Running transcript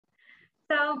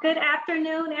So good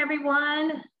afternoon,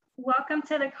 everyone. Welcome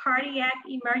to the Cardiac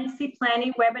Emergency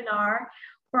Planning webinar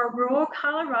for rural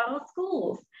Colorado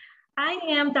schools. I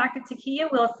am Dr.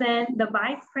 Takia Wilson, the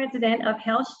Vice President of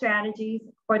Health Strategies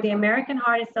for the American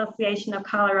Heart Association of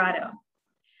Colorado.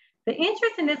 The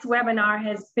interest in this webinar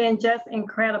has been just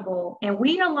incredible, and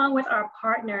we, along with our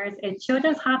partners at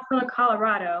Children's Hospital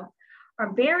Colorado,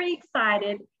 are very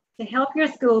excited to help your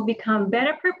school become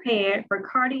better prepared for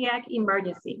cardiac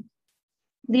emergency.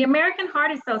 The American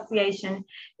Heart Association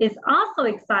is also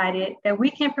excited that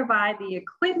we can provide the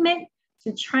equipment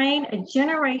to train a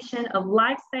generation of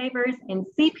lifesavers in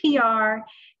CPR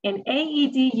and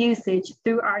AED usage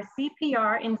through our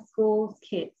CPR in Schools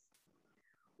kits.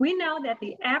 We know that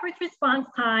the average response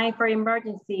time for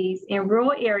emergencies in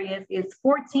rural areas is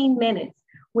 14 minutes,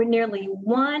 with nearly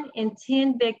 1 in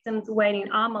 10 victims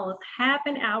waiting almost half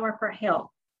an hour for help.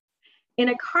 In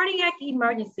a cardiac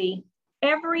emergency,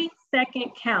 every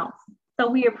second counts. So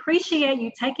we appreciate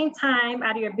you taking time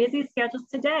out of your busy schedules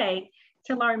today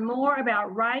to learn more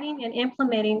about writing and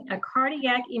implementing a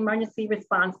cardiac emergency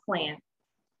response plan.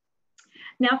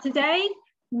 Now today,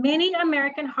 many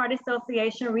American Heart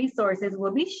Association resources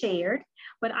will be shared,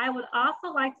 but I would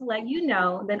also like to let you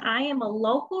know that I am a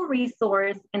local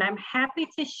resource and I'm happy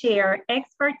to share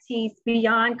expertise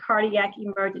beyond cardiac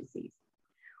emergencies.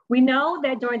 We know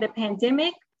that during the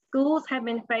pandemic, schools have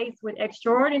been faced with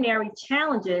extraordinary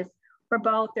challenges for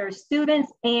both their students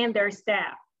and their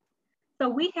staff. So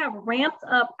we have ramped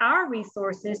up our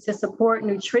resources to support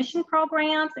nutrition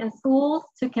programs in schools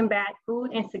to combat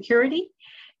food insecurity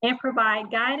and provide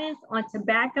guidance on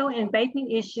tobacco and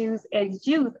vaping issues as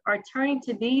youth are turning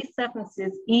to these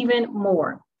substances even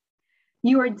more.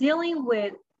 You are dealing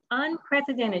with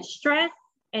unprecedented stress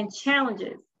and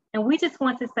challenges, and we just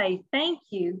want to say thank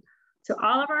you to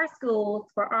all of our schools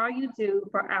for all you do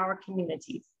for our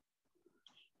communities.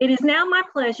 It is now my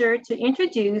pleasure to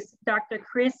introduce Dr.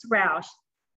 Chris Rausch,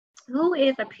 who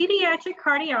is a pediatric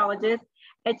cardiologist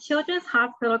at Children's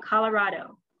Hospital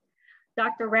Colorado.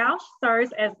 Dr. Rausch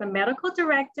serves as the medical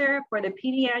director for the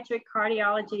Pediatric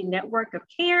Cardiology Network of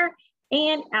Care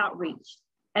and Outreach,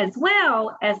 as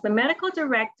well as the medical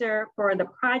director for the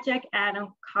Project Adam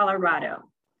Colorado.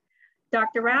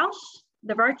 Dr. Rausch,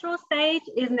 the virtual stage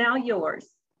is now yours.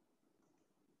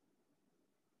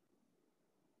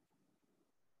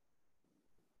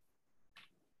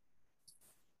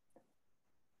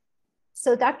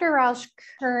 So Dr. Rausch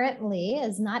currently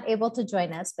is not able to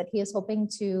join us, but he is hoping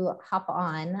to hop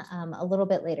on a little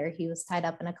bit later. He was tied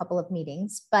up in a couple of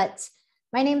meetings, but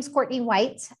my name is Courtney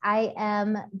White. I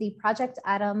am the Project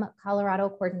Adam Colorado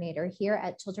coordinator here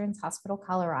at Children's Hospital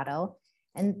Colorado.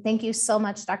 And thank you so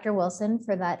much, Dr. Wilson,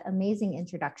 for that amazing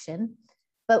introduction.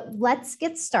 But let's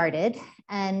get started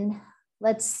and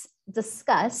let's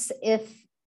discuss if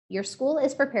your school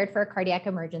is prepared for a cardiac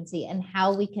emergency and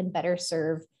how we can better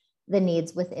serve the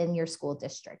needs within your school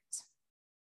district.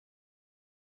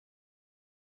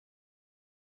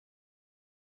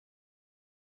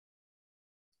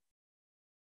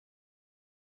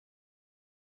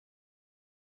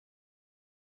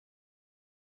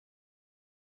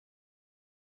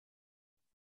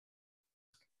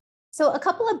 So a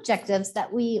couple objectives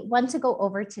that we want to go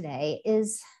over today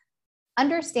is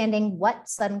understanding what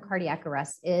sudden cardiac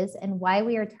arrest is and why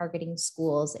we are targeting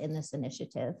schools in this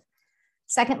initiative.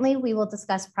 Secondly, we will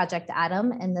discuss Project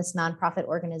Adam and this nonprofit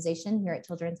organization here at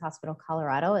Children's Hospital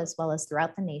Colorado, as well as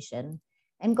throughout the nation,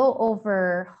 and go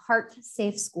over Heart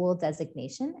Safe School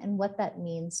designation and what that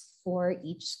means for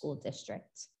each school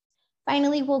district.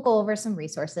 Finally, we'll go over some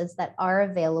resources that are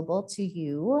available to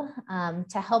you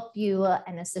to help you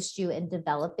and assist you in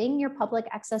developing your public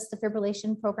access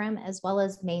defibrillation program, as well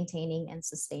as maintaining and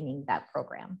sustaining that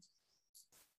program.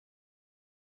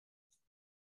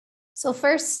 So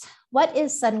first, what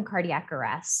is sudden cardiac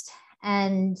arrest?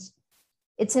 And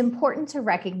it's important to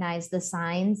recognize the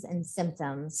signs and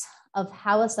symptoms of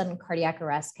how a sudden cardiac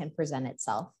arrest can present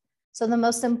itself. So the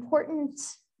most important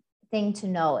thing to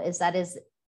know is that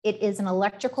it is an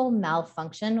electrical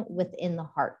malfunction within the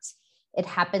heart. It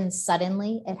happens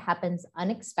suddenly, it happens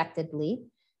unexpectedly,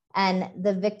 and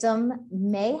the victim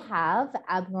may have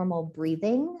abnormal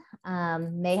breathing,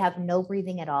 may have no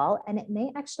breathing at all, and it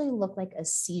may actually look like a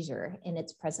seizure in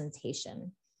its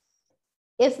presentation.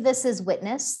 If this is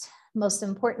witnessed, most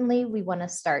importantly, we want to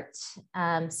start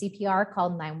CPR,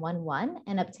 call 911,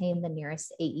 and obtain the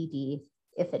nearest AED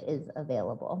if it is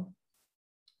available.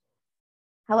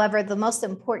 However, the most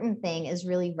important thing is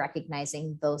really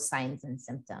recognizing those signs and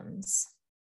symptoms.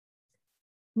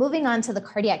 Moving on to the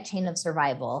cardiac chain of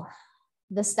survival,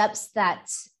 the steps that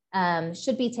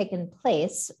should be taken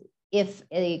place if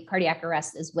a cardiac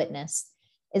arrest is witnessed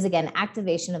is, again,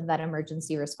 activation of that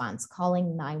emergency response,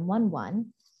 calling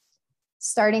 911,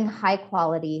 starting high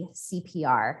quality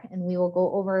CPR. And we will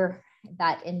go over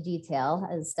that in detail,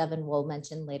 as Devin will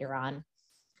mention later on.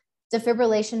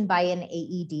 Defibrillation by an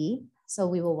AED. So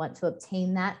we will want to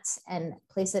obtain that and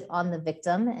place it on the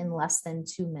victim in less than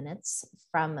 2 minutes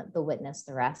from the witnessed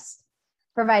arrest,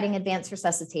 providing advanced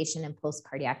resuscitation and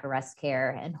post-cardiac arrest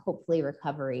care, and hopefully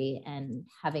recovery and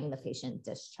having the patient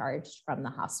discharged from the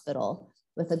hospital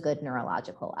with a good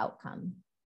neurological outcome.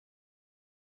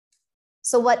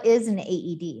 So what is an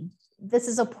AED? This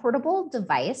is a portable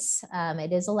device.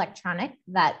 It is electronic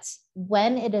that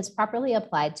when it is properly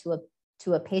applied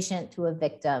to a patient, to a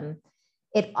victim,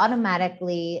 it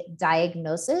automatically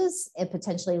diagnoses a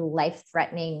potentially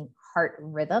life-threatening heart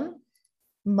rhythm,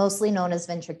 mostly known as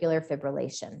ventricular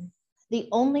fibrillation. The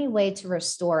only way to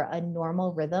restore a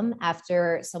normal rhythm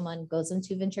after someone goes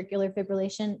into ventricular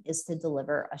fibrillation is to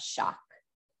deliver a shock.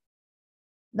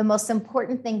 The most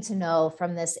important thing to know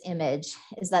from this image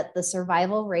is that the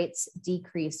survival rates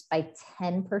decrease by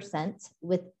 10%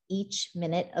 with each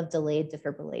minute of delayed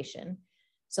defibrillation.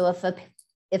 So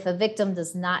if a victim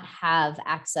does not have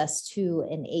access to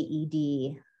an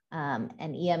AED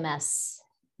and EMS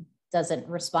doesn't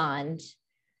respond,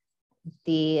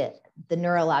 the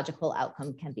neurological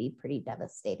outcome can be pretty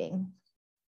devastating.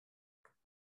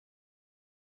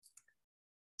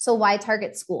 So why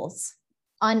target schools?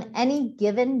 On any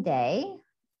given day,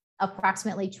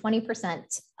 approximately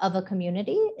 20% of a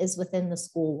community is within the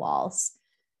school walls.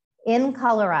 In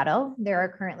Colorado, there are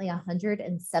currently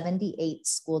 178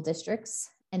 school districts,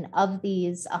 and of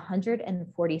these,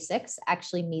 146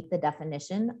 actually meet the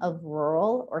definition of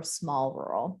rural or small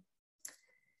rural.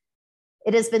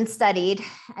 It has been studied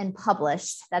and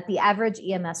published that the average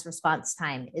EMS response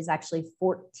time is actually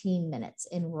 14 minutes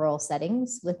in rural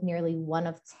settings, with nearly 1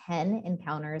 of 10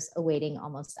 encounters awaiting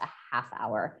almost a half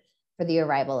hour for the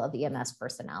arrival of EMS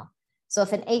personnel. So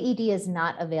if an AED is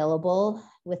not available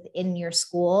within your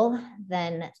school,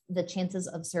 then the chances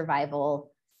of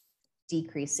survival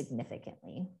decrease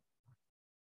significantly.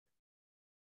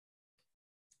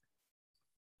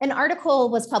 An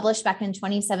article was published back in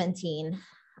 2017.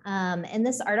 And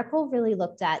this article really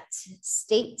looked at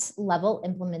state level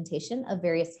implementation of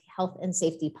various health and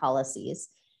safety policies.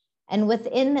 And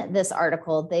within this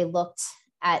article, they looked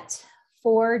at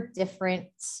 4 different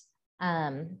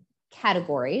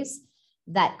categories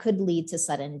that could lead to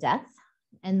sudden death.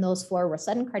 And those 4 were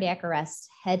sudden cardiac arrest,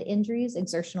 head injuries,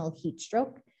 exertional heat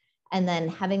stroke, and then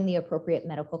having the appropriate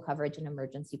medical coverage and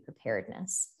emergency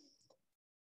preparedness.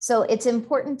 So it's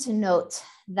important to note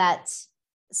that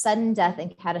sudden death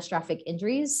and catastrophic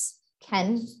injuries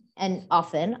can and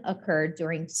often occur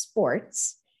during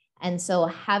sports. And so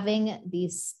having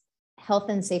these health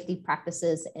and safety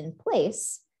practices in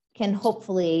place can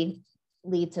hopefully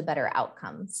lead to better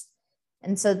outcomes.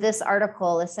 And so this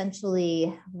article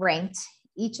essentially ranked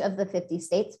each of the 50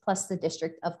 states plus the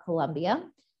District of Columbia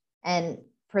and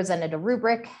presented a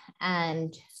rubric.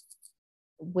 And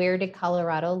where did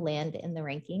Colorado land in the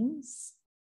rankings?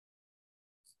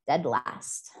 Dead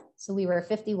last. So we were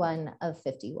 51 of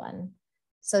 51.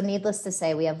 So needless to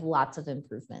say, we have lots of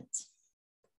improvement.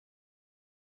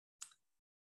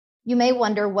 You may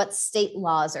wonder what state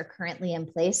laws are currently in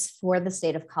place for the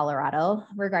state of Colorado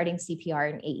regarding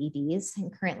CPR and AEDs.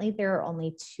 And currently there are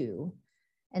only 2.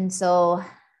 And so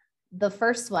the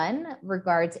first one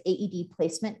regards AED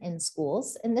placement in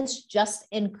schools. And this just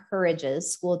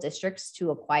encourages school districts to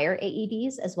acquire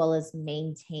AEDs as well as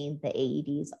maintain the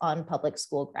AEDs on public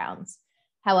school grounds.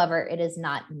 However, it is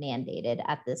not mandated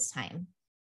at this time.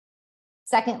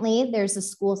 Secondly, there's a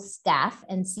school staff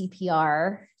and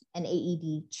CPR and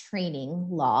AED training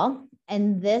law.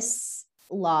 And this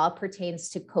law pertains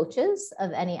to coaches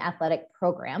of any athletic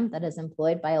program that is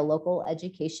employed by a local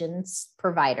education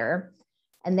provider,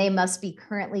 and they must be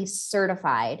currently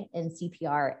certified in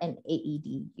CPR and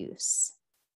AED use.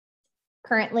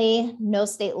 Currently, no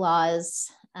state laws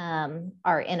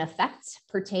are in effect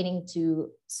pertaining to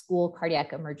school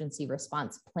cardiac emergency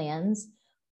response plans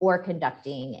or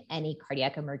conducting any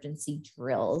cardiac emergency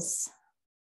drills.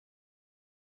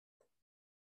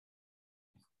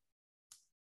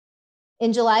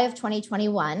 In July of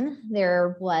 2021,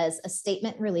 there was a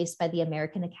statement released by the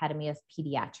American Academy of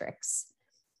Pediatrics.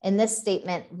 And this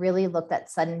statement really looked at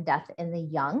sudden death in the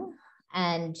young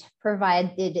and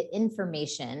provided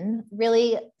information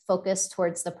really focused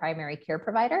towards the primary care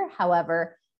provider.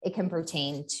 However, it can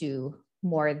pertain to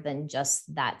more than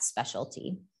just that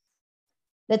specialty.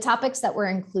 The topics that were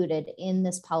included in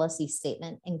this policy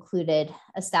statement included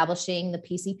establishing the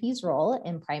PCP's role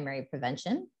in primary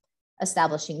prevention,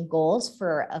 establishing goals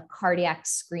for a cardiac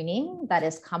screening that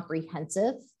is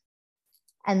comprehensive.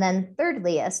 And then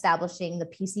thirdly, establishing the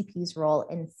PCP's role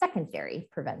in secondary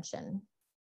prevention.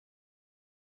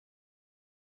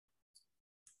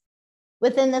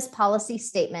 Within this policy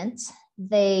statement,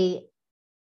 they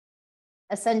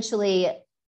essentially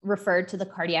referred to the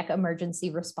cardiac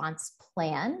emergency response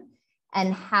plan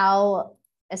and how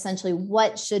essentially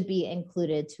what should be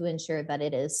included to ensure that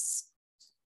it is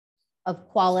of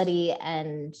quality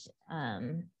and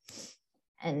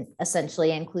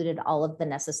essentially included all of the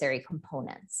necessary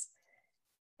components.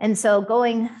 And so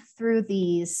going through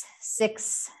these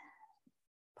 6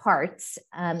 parts,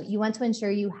 you want to ensure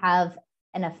you have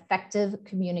an effective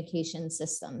communication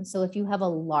system. So if you have a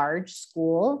large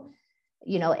school,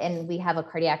 and we have a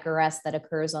cardiac arrest that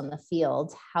occurs on the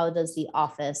field, how does the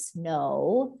office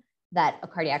know that a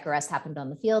cardiac arrest happened on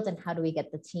the field, and how do we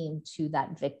get the team to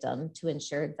that victim to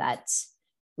ensure that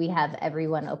we have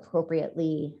everyone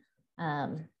appropriately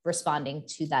responding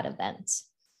to that event?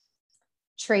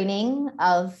 Training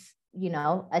of,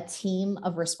 a team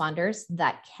of responders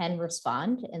that can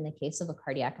respond in the case of a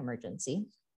cardiac emergency.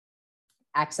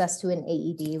 Access to an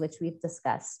AED, which we've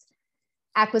discussed.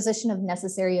 Acquisition of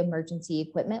necessary emergency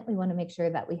equipment. We want to make sure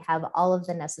that we have all of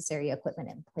the necessary equipment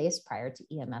in place prior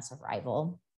to EMS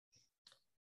arrival.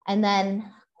 And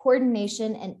then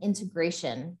coordination and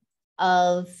integration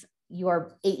of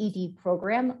your AED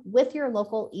program with your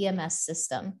local EMS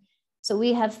system. So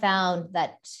we have found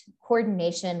that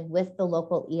coordination with the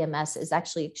local EMS is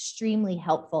actually extremely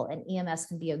helpful, and EMS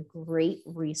can be a great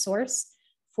resource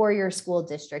for your school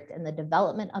district in the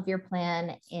development of your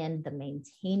plan and the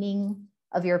maintaining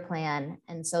of your plan.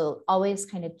 And so always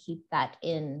kind of keep that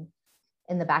in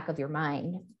the back of your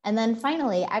mind. And then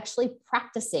finally, actually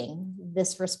practicing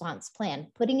this response plan,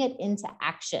 putting it into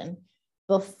action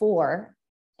before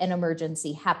an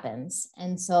emergency happens.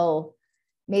 And so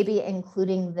maybe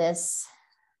including this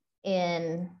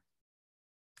in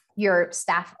your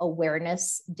staff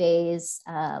awareness days,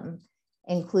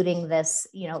 including this,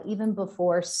 even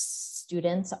before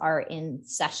students are in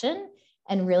session,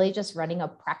 and really just running a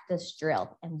practice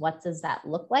drill. And what does that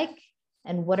look like?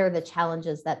 And what are the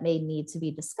challenges that may need to be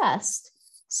discussed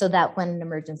so that when an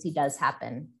emergency does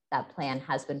happen, that plan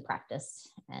has been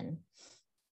practiced and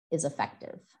is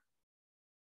effective.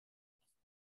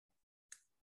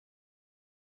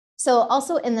 So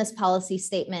also in this policy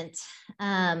statement,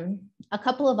 a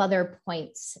couple of other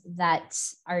points that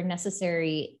are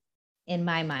necessary in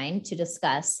my mind to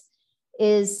discuss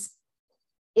is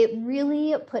it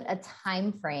really put a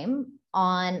time frame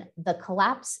on the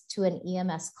collapse to an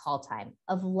EMS call time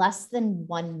of less than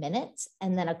 1 minute,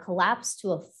 and then a collapse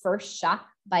to a first shock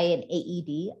by an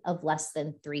AED of less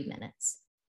than 3 minutes.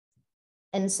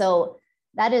 And so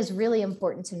that is really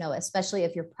important to know, especially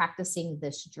if you're practicing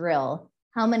this drill.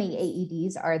 How many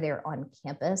AEDs are there on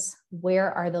campus? Where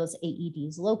are those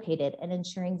AEDs located? And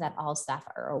ensuring that all staff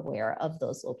are aware of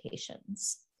those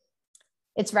locations.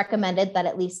 It's recommended that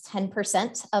at least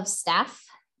 10% of staff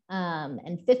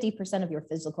and 50% of your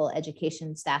physical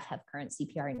education staff have current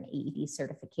CPR and AED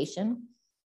certification.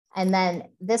 And then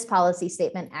this policy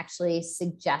statement actually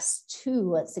suggests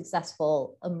 2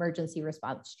 successful emergency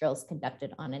response drills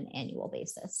conducted on an annual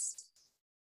basis.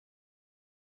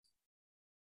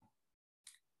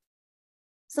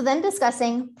 So then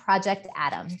discussing Project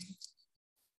Adam.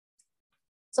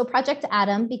 So Project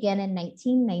Adam began in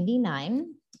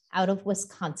 1999 out of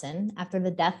Wisconsin after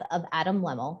the death of Adam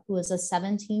Lemmel, who was a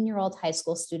 17-year-old high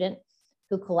school student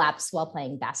who collapsed while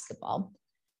playing basketball.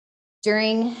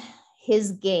 During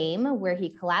his game where he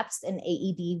collapsed, an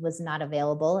AED was not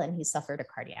available and he suffered a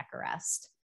cardiac arrest.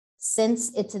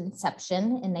 Since its inception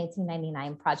in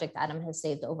 1999, Project Adam has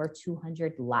saved over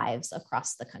 200 lives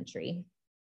across the country.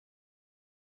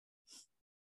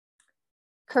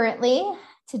 Currently,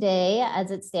 today, as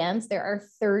it stands, there are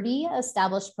 30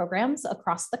 established programs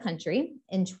across the country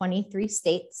in 23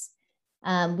 states.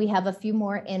 We have a few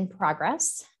more in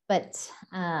progress, but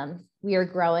we are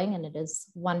growing and it is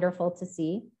wonderful to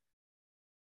see.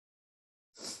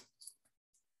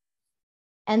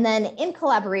 And then in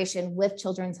collaboration with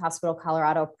Children's Hospital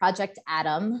Colorado, Project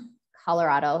Adam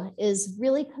Colorado is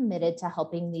really committed to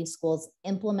helping these schools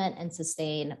implement and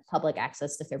sustain public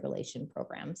access defibrillation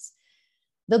programs.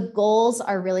 The goals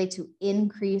are really to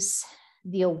increase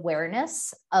the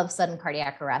awareness of sudden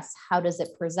cardiac arrest. How does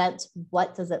it present?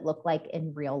 What does it look like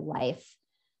in real life?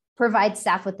 Provide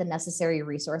staff with the necessary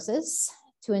resources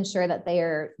to ensure that they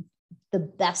are the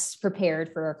best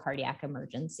prepared for a cardiac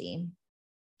emergency.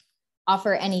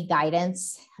 Offer any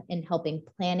guidance in helping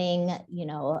planning,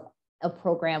 a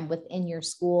program within your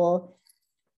school.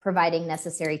 providing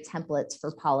necessary templates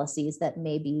for policies that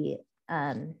maybe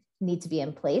need to be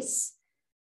in place,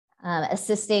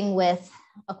 assisting with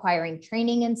acquiring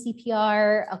training in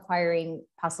CPR, acquiring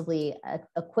possibly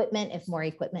equipment if more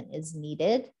equipment is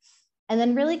needed, and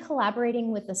then really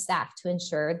collaborating with the staff to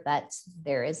ensure that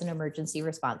there is an emergency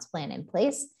response plan in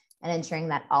place and ensuring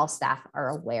that all staff are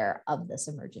aware of this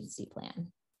emergency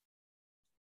plan.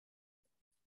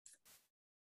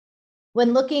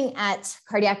 When looking at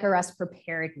cardiac arrest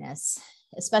preparedness,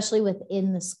 especially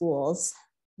within the schools,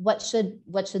 what should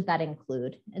that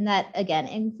include? And that, again,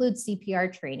 includes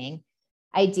CPR training.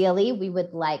 Ideally, we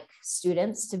would like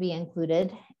students to be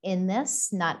included in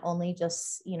this, not only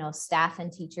just staff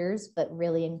and teachers, but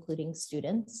really including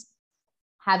students.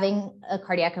 Having a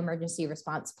cardiac emergency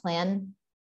response plan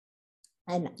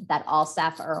and that all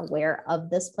staff are aware of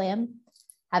this plan,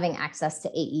 having access to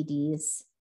AEDs,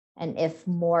 and if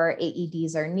more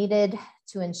AEDs are needed,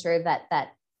 to ensure that that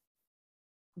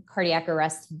cardiac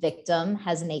arrest victim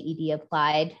has an AED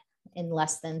applied in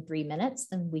less than 3 minutes,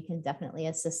 then we can definitely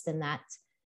assist in that.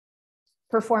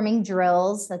 Performing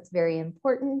drills, that's very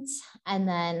important. And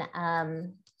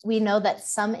then we know that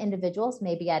some individuals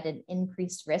may be at an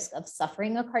increased risk of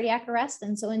suffering a cardiac arrest.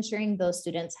 And so ensuring those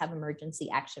students have emergency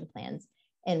action plans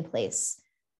in place,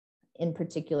 in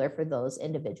particular for those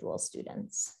individual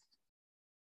students.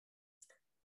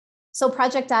 So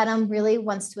Project Adam really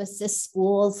wants to assist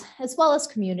schools as well as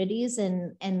communities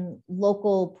and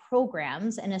local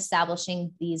programs in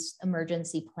establishing these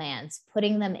emergency plans,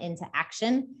 putting them into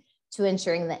action to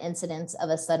ensuring the incidence of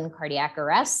a sudden cardiac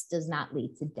arrest does not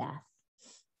lead to death.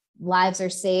 Lives are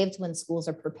saved when schools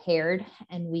are prepared,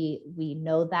 and we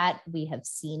know that, we have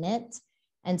seen it.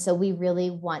 And so we really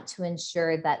want to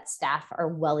ensure that staff are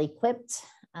well equipped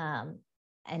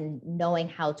and knowing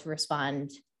how to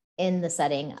respond in the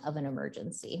setting of an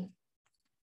emergency.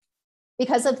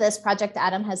 Because of this, Project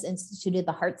Adam has instituted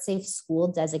the Heart Safe School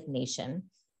designation.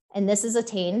 And this is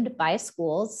attained by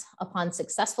schools upon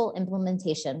successful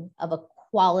implementation of a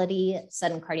quality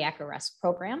sudden cardiac arrest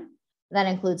program that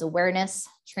includes awareness,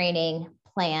 training,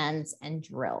 plans, and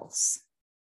drills.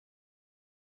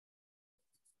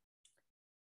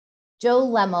 Joe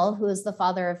Lemmel, who is the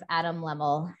father of Adam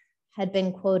Lemmel, had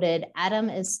been quoted, "Adam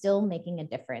is still making a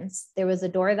difference. There was a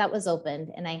door that was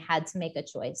opened and I had to make a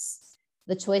choice.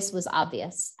 The choice was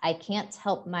obvious. I can't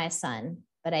help my son,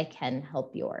 but I can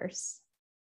help yours."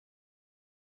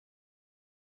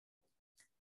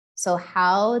 So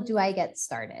how do I get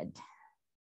started?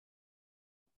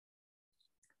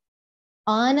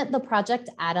 On the Project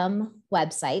Adam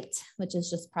website, which is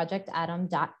just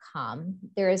projectadam.com,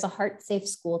 there is a Heart Safe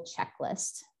School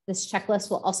checklist. This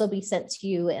checklist will also be sent to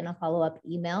you in a follow-up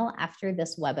email after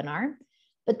this webinar,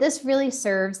 but this really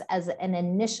serves as an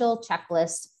initial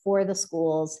checklist for the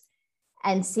schools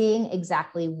and seeing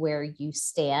exactly where you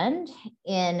stand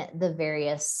in the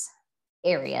various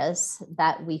areas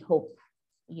that we hope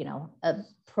a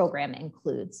program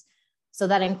includes. So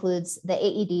that includes the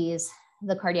AEDs,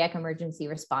 the cardiac emergency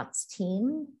response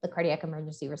team, the cardiac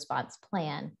emergency response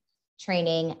plan,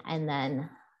 training, and then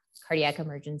cardiac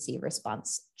emergency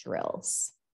response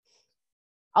drills.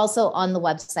 Also on the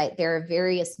website, there are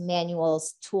various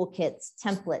manuals, toolkits,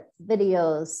 templates,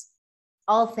 videos,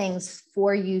 all things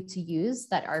for you to use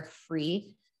that are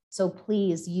free. So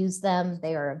please use them.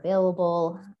 They are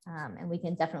available, and we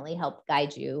can definitely help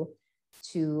guide you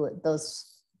to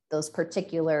those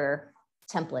particular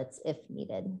templates if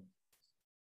needed.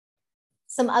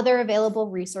 Some other available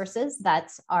resources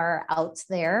that are out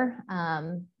there,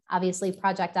 obviously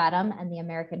Project Adam and the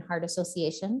American Heart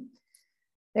Association.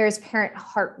 There's Parent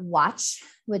Heart Watch,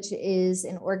 which is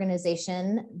an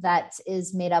organization that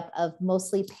is made up of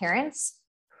mostly parents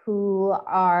who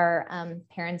are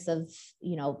parents of,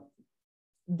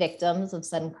 victims of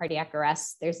sudden cardiac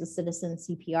arrest. There's the Citizen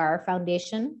CPR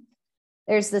Foundation.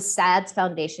 There's the SADS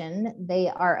Foundation. They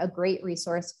are a great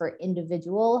resource for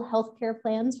individual healthcare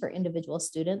plans for individual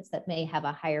students that may have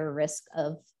a higher risk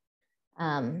of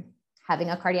having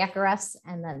a cardiac arrest,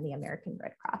 and then the American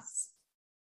Red Cross.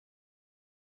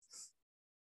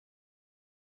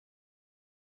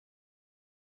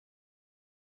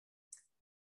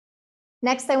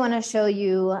 Next, I want to show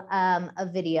you a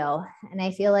video, and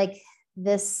I feel like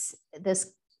this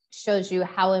shows you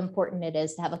how important it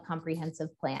is to have a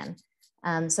comprehensive plan.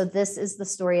 So this is the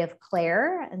story of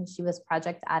Claire, and she was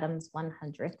Project Adam's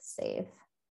 100th save.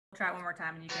 We'll try it one more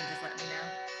time and you can just let me know.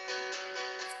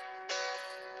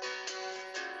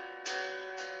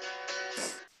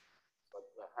 But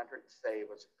the 100th save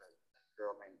was a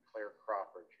girl named Claire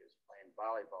Crawford. She was playing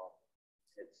volleyball.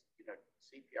 It's,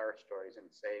 CPR stories and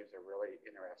saves are really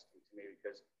interesting to me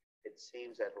because it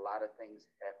seems that a lot of things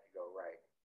have to go right.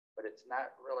 But it's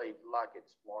not really luck,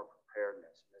 it's more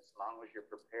preparedness. And as long as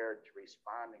you're prepared to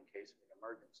respond in case of an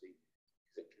emergency,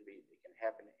 because it can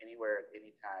happen anywhere at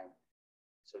any time.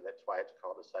 So that's why it's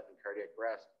called a sudden cardiac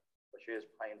arrest. So she was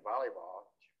playing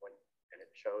volleyball, and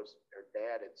it shows her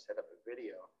dad had set up a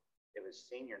video. It was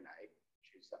senior night.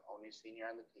 She's the only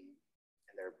senior on the team,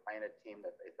 and they were playing a team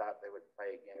that they thought they would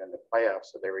play again in the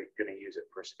playoffs, so they were going to use it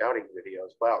for scouting video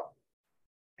as well.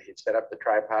 He'd set up the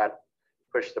tripod,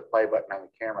 pushed the play button on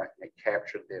the camera, and it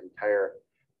captured the entire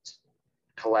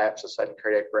collapse of sudden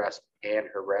cardiac arrest and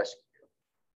her rescue.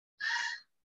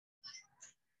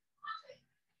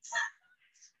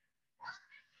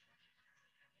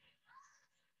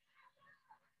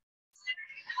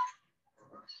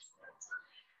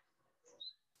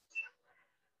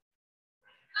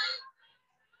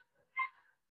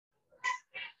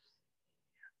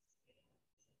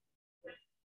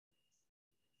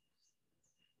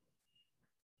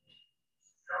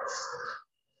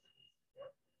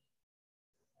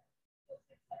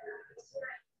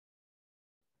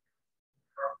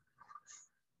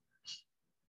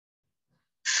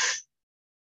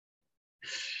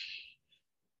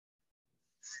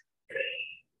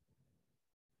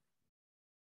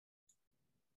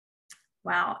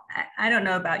 Wow. I don't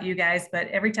know about you guys, but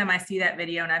every time I see that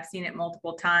video, and I've seen it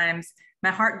multiple times,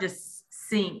 my heart just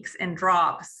sinks and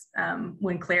drops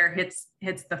when Claire hits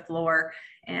the floor.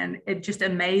 And it just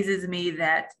amazes me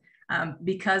that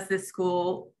because this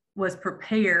school was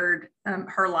prepared,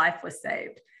 her life was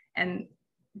saved. And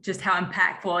just how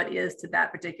impactful it is to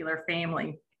that particular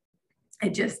family.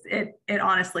 It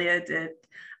honestly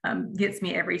gets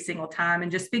me every single time,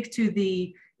 and just speaks to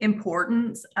the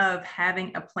importance of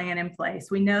having a plan in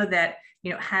place. We know that,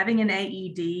 having an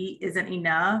AED isn't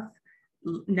enough.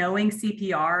 Knowing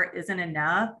CPR isn't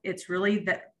enough. It's really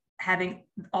that having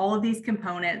all of these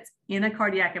components in a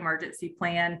cardiac emergency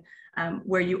plan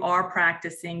where you are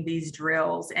practicing these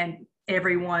drills and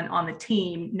everyone on the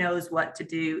team knows what to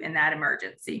do in that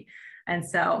emergency. And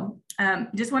so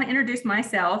just want to introduce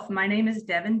myself. My name is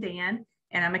Devin Dan,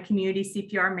 and I'm a community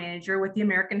CPR manager with the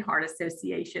American Heart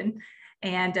Association.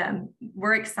 And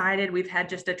we're excited. We've had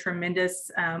just a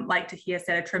tremendous, like Tahia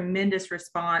said, a tremendous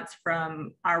response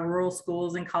from our rural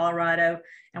schools in Colorado.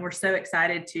 And we're so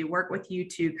excited to work with you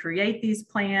to create these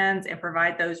plans and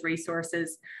provide those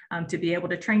resources to be able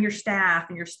to train your staff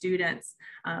and your students.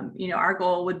 Our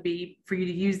goal would be for you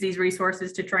to use these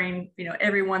resources to train,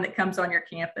 everyone that comes on your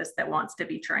campus that wants to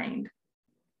be trained.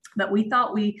 But we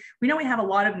thought we know we have a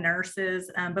lot of nurses,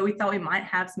 but we thought we might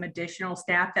have some additional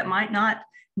staff that might not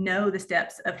know the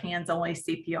steps of hands-only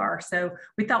CPR. So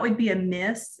we thought we'd be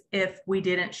amiss if we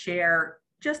didn't share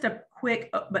just a quick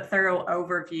but thorough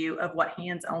overview of what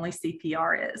hands-only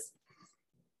CPR is.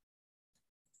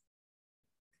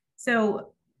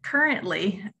 So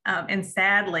currently, and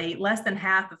sadly, less than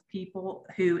half of people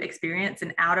who experience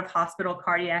an out-of-hospital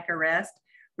cardiac arrest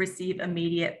receive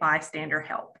immediate bystander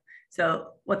help.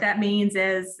 So what that means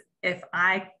is if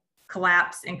I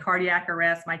collapse in cardiac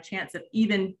arrest, my chance of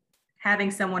even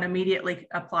having someone immediately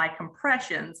apply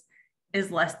compressions is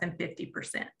less than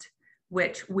 50%,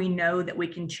 which we know that we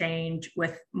can change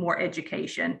with more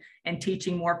education and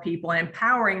teaching more people and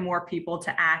empowering more people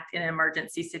to act in an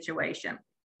emergency situation.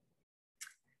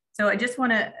 So I just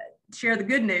want to share the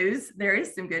good news. There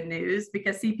is some good news,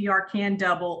 because CPR can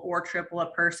double or triple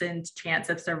a person's chance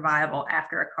of survival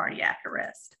after a cardiac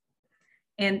arrest.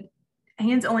 And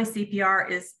hands-only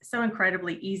CPR is so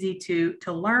incredibly easy to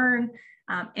learn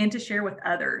and to share with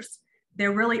others.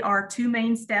 There really are two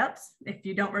main steps. If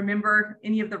you don't remember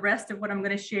any of the rest of what I'm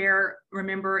going to share,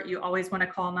 remember you always want to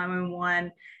call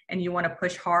 911, and you want to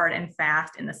push hard and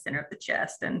fast in the center of the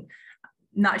chest. And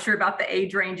not sure about the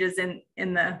age ranges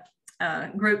in the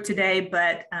group today,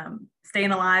 but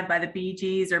Staying Alive by the Bee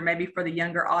Gees, or maybe for the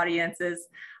younger audiences,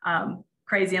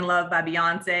 Crazy in Love by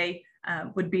Beyonce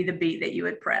would be the beat that you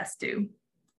would press to.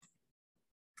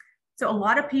 So a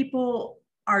lot of people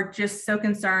are just so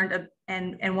concerned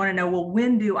and want to know, well,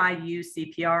 when do I use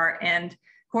CPR? And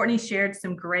Courtney shared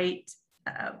some great,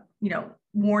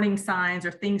 warning signs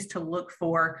or things to look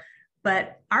for.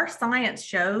 But our science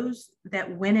shows that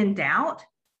when in doubt,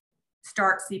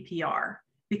 start CPR,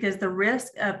 because the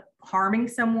risk of harming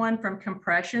someone from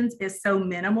compressions is so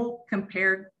minimal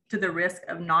compared to the risk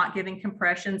of not giving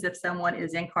compressions if someone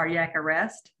is in cardiac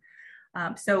arrest.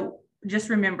 So just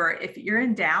remember, if you're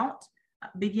in doubt,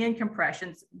 begin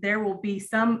compressions. There will be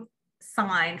some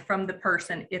sign from the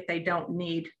person if they don't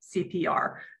need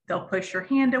CPR. They'll push your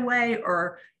hand away,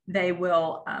 or they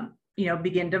will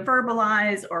begin to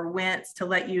verbalize or wince to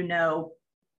let you know,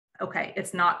 okay,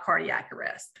 it's not cardiac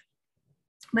arrest.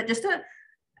 But just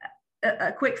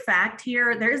a quick fact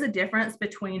here, there is a difference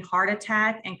between heart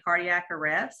attack and cardiac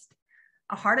arrest.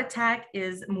 A heart attack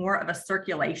is more of a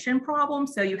circulation problem.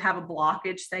 So you have a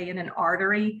blockage, say in an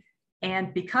artery,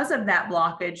 and because of that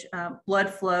blockage, blood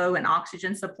flow and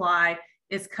oxygen supply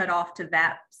is cut off to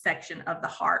that section of the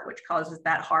heart, which causes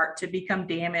that heart to become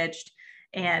damaged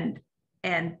and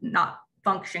not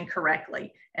function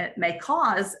correctly. And it may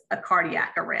cause a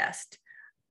cardiac arrest,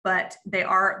 but they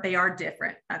are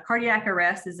different. Cardiac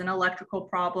arrest is an electrical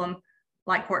problem,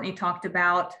 like Courtney talked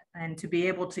about, and to be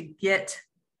able to get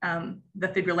the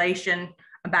fibrillation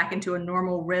back into a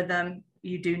normal rhythm,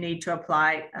 you do need to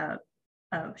apply a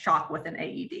shock with an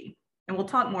AED. And we'll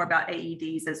talk more about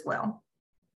AEDs as well.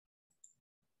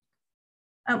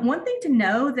 One thing to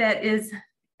know that is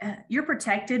you're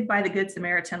protected by the Good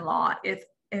Samaritan law.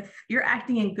 If you're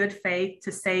acting in good faith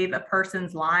to save a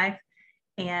person's life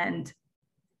and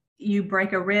you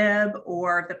break a rib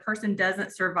or the person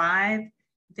doesn't survive,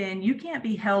 then you can't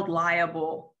be held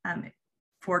liable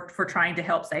for trying to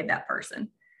help save that person.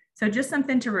 So just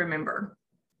something to remember.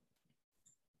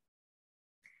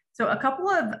 So a couple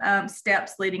of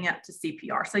steps leading up to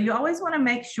CPR. So you always want to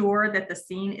make sure that the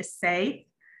scene is safe.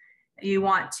 You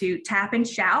want to tap and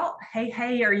shout, hey,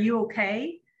 hey, are you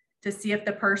okay? To see if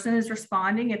the person is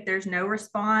responding. If there's no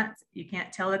response, you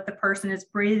can't tell if the person is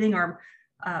breathing, or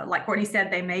like Courtney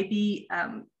said, they may be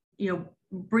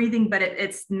breathing, but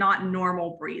it's not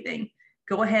normal breathing.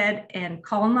 Go ahead and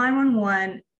call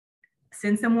 911,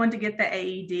 send someone to get the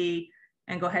AED,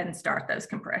 and go ahead and start those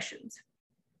compressions.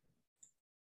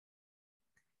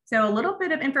 So a little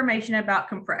bit of information about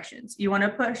compressions. You want to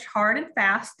push hard and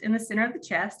fast in the center of the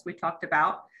chest, we talked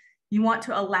about. You want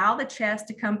to allow the chest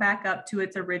to come back up to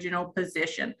its original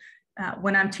position.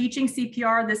 When I'm teaching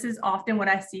CPR, this is often what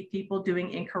I see people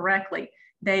doing incorrectly.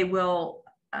 They will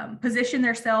position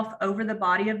themselves over the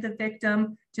body of the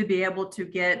victim to be able to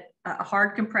get a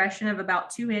hard compression of about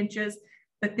 2 inches,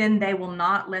 but then they will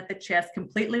not let the chest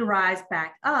completely rise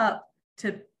back up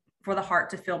for the heart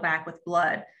to fill back with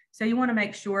blood. So you want to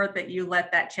make sure that you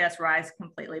let that chest rise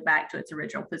completely back to its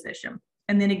original position.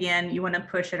 And then again, you want to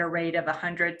push at a rate of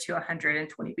 100 to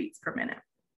 120 beats per minute.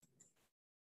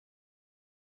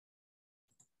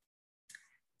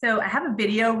 So I have a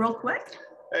video real quick.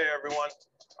 Hey everyone,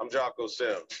 I'm Jocko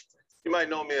Sims. You might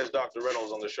know me as Dr.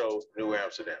 Reynolds on the show New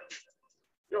Amsterdam.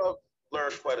 I've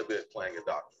learned quite a bit playing a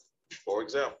doctor. For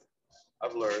example,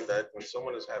 I've learned that when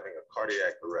someone is having a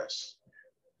cardiac arrest,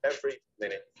 every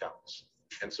minute counts,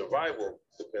 and survival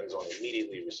depends on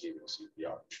immediately receiving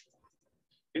CPR.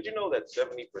 Did you know that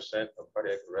 70% of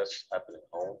cardiac arrests happen in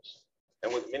homes?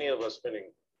 And with many of us spending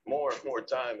more and more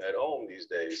time at home these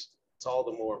days, it's all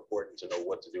the more important to know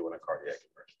what to do in a cardiac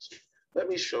emergency. Let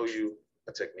me show you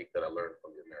a technique that I learned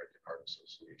from the American Heart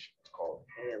Association. It's called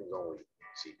hands-only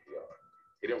CPR.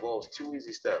 It involves 2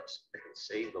 easy steps that can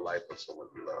save the life of someone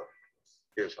you love.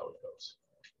 Here's how it goes.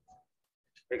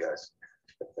 Hey guys.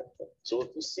 So if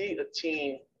you see a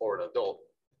teen or an adult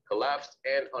collapsed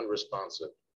and unresponsive,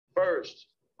 first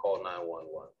call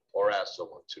 911 or ask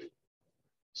someone to.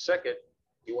 Second,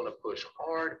 you want to push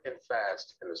hard and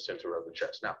fast in the center of the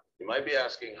chest. Now, you might be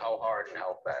asking how hard and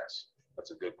how fast.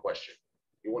 That's a good question.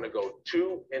 You want to go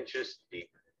 2 inches deep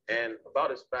and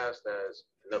about as fast as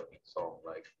an upbeat song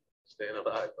like Staying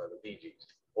Alive by the Bee Gees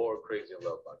or Crazy in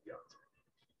Love by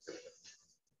Beyonce.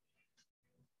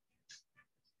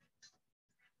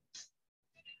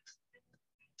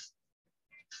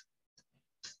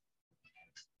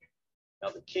 Now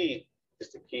the key is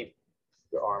to keep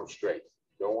your arms straight.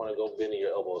 You don't want to go bending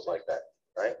your elbows like that,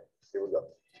 right? Here we go.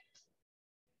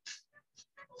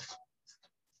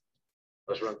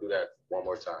 Let's run through that one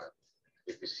more time.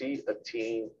 If you see a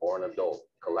teen or an adult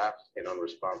collapsed and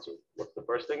unresponsive, what's the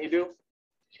first thing you do?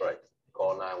 That's right,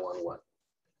 call 911.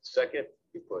 Second,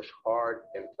 you push hard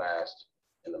and fast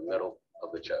in the middle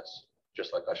of the chest,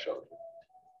 just like I showed you.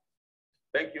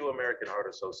 Thank you, American Heart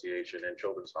Association and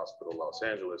Children's Hospital Los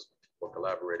Angeles, for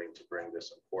collaborating to bring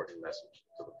this important message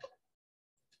to the public.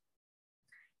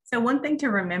 So one thing to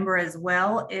remember as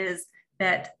well is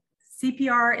that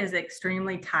CPR is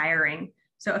extremely tiring.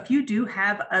 So if you do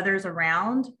have others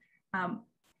around,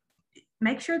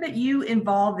 make sure that you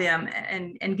involve them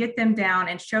and get them down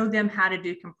and show them how to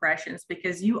do compressions,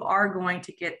 because you are going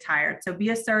to get tired. So be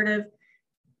assertive,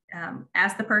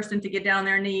 ask the person to get down on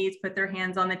their knees, put their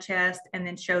hands on the chest, and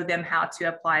then show them how to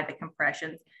apply the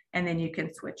compressions, and then you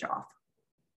can switch off.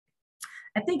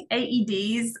 I think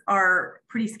AEDs are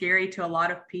pretty scary to a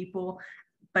lot of people,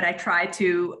 but I try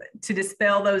to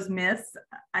dispel those myths.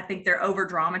 I think they're over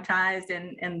dramatized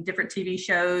in different TV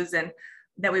shows and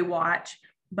that we watch,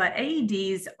 but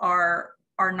AEDs are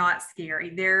are not scary.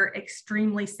 They're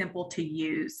extremely simple to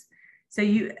use. So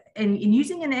in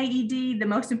using an AED, the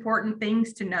most important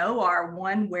things to know are,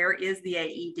 one, where is the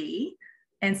AED?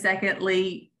 And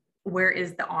secondly, where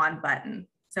is the on button?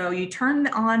 So you turn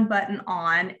the on button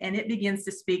on and it begins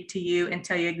to speak to you and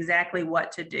tell you exactly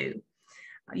what to do.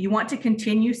 You want to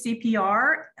continue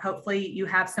CPR. Hopefully you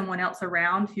have someone else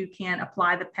around who can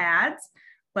apply the pads,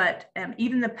 but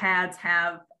even the pads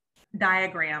have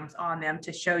diagrams on them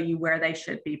to show you where they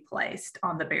should be placed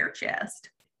on the bare chest.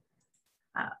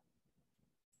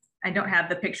 I don't have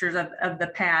the pictures of the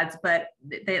pads, but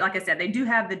they, like I said, they do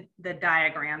have the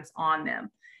diagrams on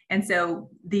them. And so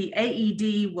the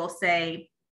AED will say,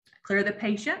 clear the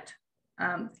patient.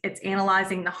 It's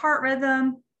analyzing the heart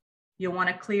rhythm. You'll want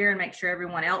to clear and make sure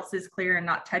everyone else is clear and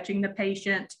not touching the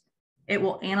patient. It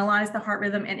will analyze the heart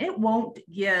rhythm, and it won't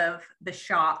give the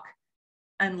shock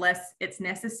unless it's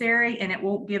necessary, and it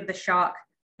won't give the shock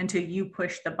until you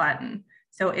push the button.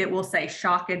 So it will say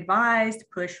shock advised,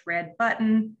 push red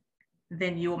button,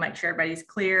 then you will make sure everybody's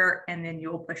clear, and then you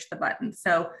will push the button.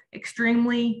 So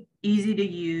extremely easy to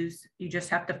use. You just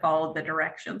have to follow the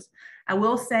directions. I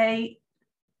will say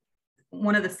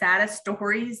one of the saddest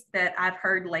stories that I've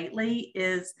heard lately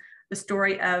is the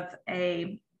story of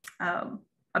a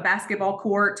basketball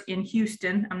court in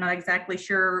Houston. I'm not exactly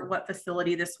sure what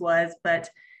facility this was, but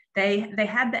they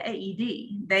had the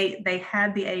AED. They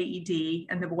had the AED,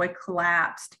 and the boy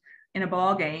collapsed in a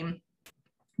ball game.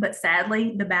 But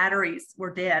sadly, the batteries were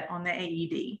dead on the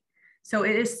AED. So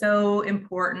it is so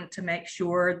important to make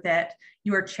sure that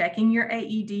you are checking your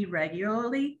AED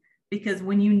regularly, because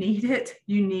when you need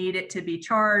it to be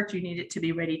charged, you need it to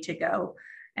be ready to go.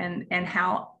 And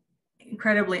how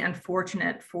incredibly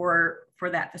unfortunate for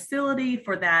that facility,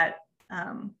 for that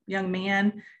young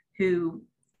man who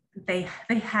they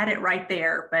had it right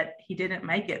there, but he didn't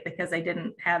make it because they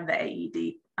didn't have the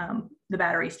AED, the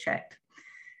batteries checked.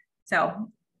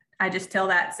 So I just tell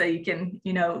that so you can,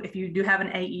 if you do have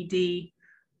an AED,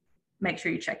 make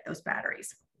sure you check those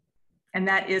batteries. And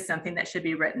that is something that should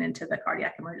be written into the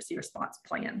cardiac emergency response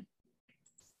plan.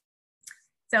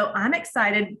 So I'm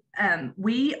excited.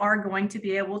 We are going to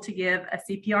be able to give a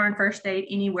CPR and first aid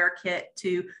anywhere kit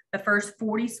to the first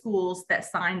 40 schools that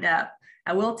signed up.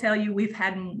 I will tell you, we've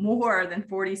had more than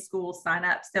 40 schools sign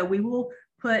up. So we will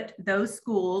put those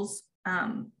schools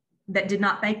that did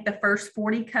not make the first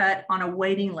 40 cut on a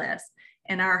waiting list.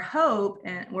 And our hope,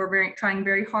 and we're trying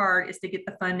very hard, is to get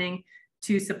the funding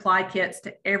to supply kits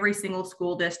to every single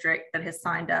school district that has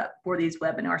signed up for these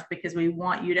webinars, because we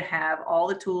want you to have all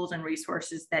the tools and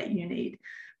resources that you need.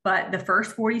 But the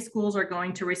first 40 schools are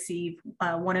going to receive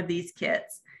one of these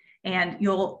kits. And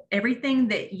everything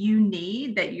that you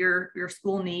need, that your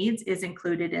school needs, is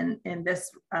included in this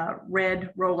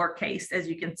red roller case, as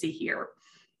you can see here.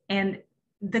 And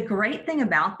the great thing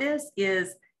about this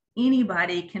is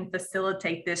anybody can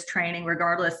facilitate this training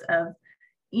regardless of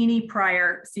any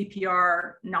prior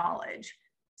CPR knowledge.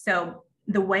 So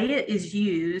the way it is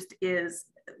used is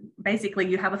basically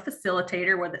you have a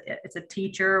facilitator, whether it's a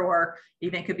teacher or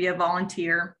even it could be a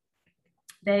volunteer.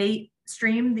 They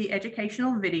stream the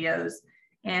educational videos,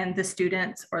 and the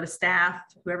students or the staff,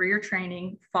 whoever you're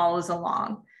training, follows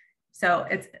along. So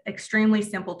it's extremely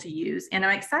simple to use. And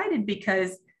I'm excited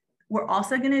because we're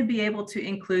also going to be able to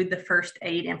include the first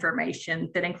aid information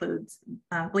that includes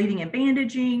bleeding and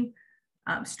bandaging,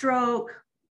 stroke,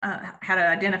 how to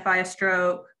identify a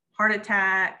stroke, heart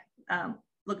attack,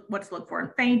 what to look for in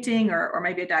fainting or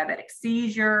maybe a diabetic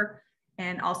seizure,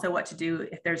 and also what to do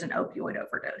if there's an opioid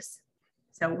overdose.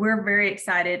 So we're very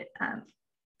excited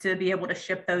to be able to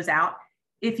ship those out.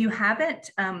 If you haven't,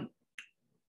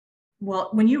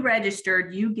 when you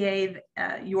registered, you gave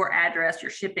your address,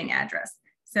 your shipping address.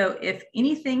 So if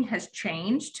anything has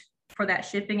changed for that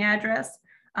shipping address,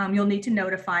 you'll need to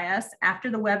notify us. After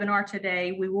the webinar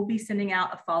today, we will be sending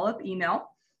out a follow-up email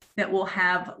that will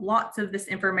have lots of this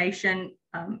information,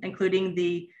 including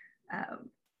the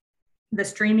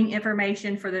streaming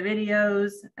information for the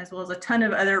videos, as well as a ton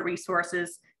of other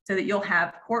resources, so that you'll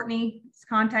have Courtney's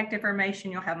contact information,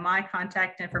 you'll have my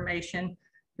contact information,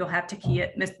 you'll have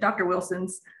Takia, Dr.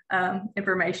 Wilson's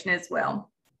information as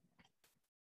well.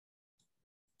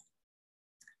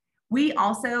 We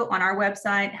also, on our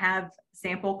website, have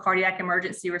sample cardiac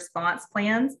emergency response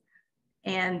plans,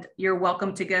 and you're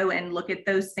welcome to go and look at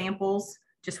those samples.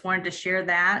 Just wanted to share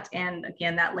that. And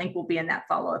again, that link will be in that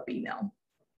follow-up email.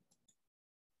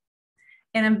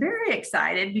 And I'm very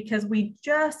excited because we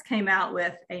just came out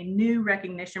with a new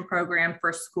recognition program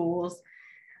for schools.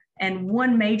 And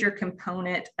one major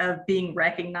component of being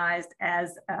recognized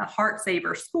as a Heart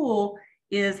Saver school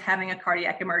is having a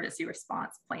cardiac emergency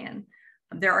response plan.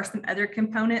 There are some other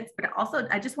components, but also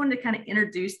I just wanted to kind of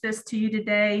introduce this to you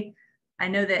today. I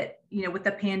know that, you know, with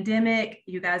the pandemic,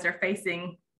 you guys are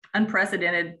facing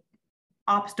unprecedented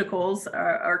obstacles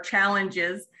or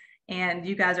challenges, and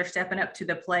you guys are stepping up to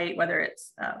the plate, whether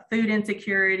it's food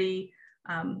insecurity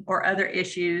or other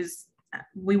issues.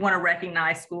 We want to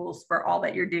recognize schools for all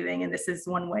that you're doing, and this is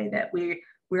one way that we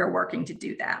are working to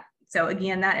do that. So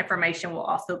again, that information will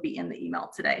also be in the email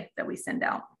today that we send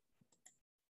out.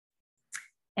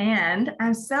 And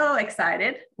I'm so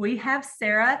excited. We have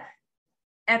Sarah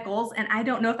Eccles, and I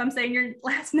don't know if I'm saying your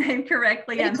last name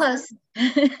correctly. Pretty close.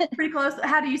 Pretty close.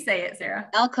 How do you say it, Sarah?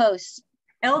 Elkos.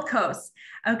 Elkos.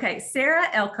 Okay, Sarah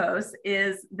Elkos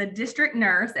is the district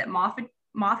nurse at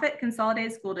Moffett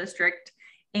Consolidated School District,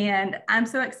 and I'm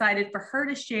so excited for her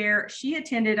to share. She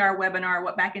attended our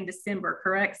webinar back in December,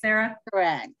 correct, Sarah?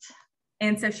 Correct.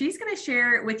 And so she's going to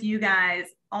share with you guys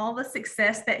all the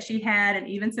success that she had and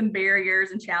even some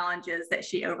barriers and challenges that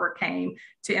she overcame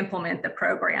to implement the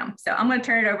program. So I'm going to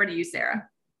turn it over to you, Sarah.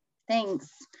 Thanks.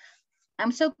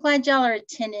 I'm so glad y'all are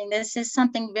attending. This is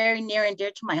something very near and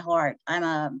dear to my heart. I'm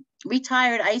a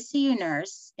retired ICU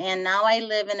nurse, and now I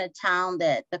live in a town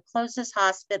that the closest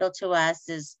hospital to us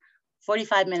is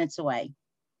 45 minutes away.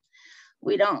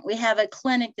 We have a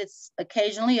clinic that's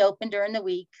occasionally open during the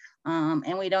week.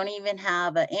 And we don't even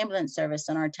have an ambulance service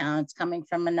in our town. It's coming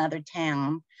from another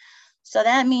town. So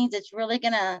that means it's really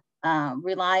gonna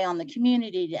rely on the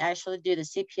community to actually do the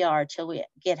CPR till we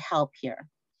get help here.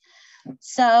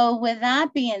 So with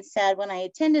that being said, when I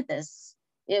attended this,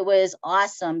 it was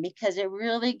awesome because it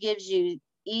really gives you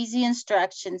easy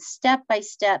instructions, step by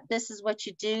step. This is what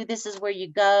you do, this is where you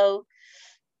go.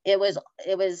 It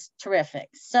was terrific.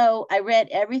 So I read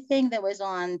everything that was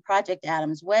on Project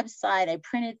Adam's website. I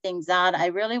printed things out. I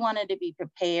really wanted to be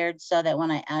prepared so that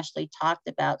when I actually talked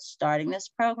about starting this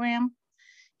program,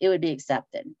 it would be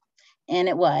accepted. And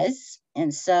it was.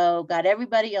 And so got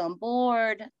everybody on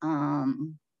board.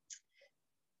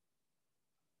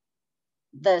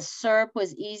 The CERP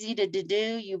was easy to do.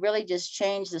 You really just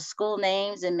change the school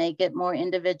names and make it more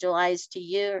individualized to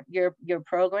your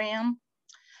program.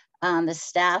 The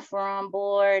staff were on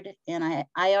board, and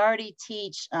I already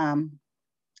teach AHA.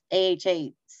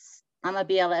 I'm a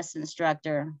BLS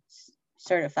instructor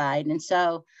certified. And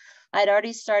so I'd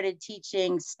already started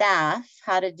teaching staff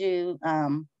how to do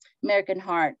American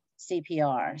Heart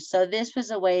CPR. So this was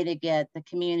a way to get the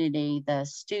community, the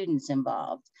students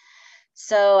involved.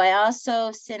 So I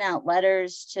also sent out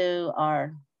letters to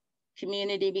our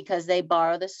community because they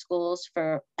borrow the schools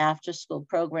for after school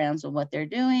programs and what they're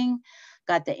doing.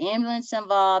 Got the ambulance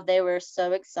involved. They were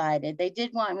so excited. They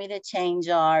did want me to change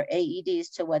our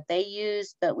AEDs to what they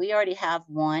use, but we already have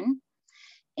one.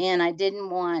 And I didn't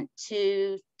want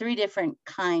 3 different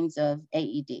kinds of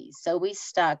AEDs. So we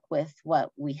stuck with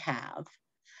what we have.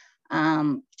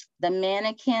 The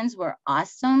mannequins were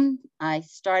awesome. I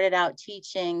started out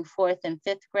teaching 4th and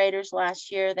 5th graders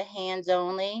last year, the hands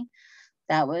only.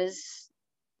 That was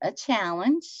a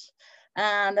challenge.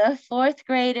 The 4th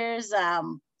graders,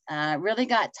 really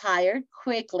got tired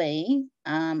quickly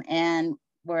and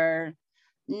were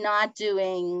not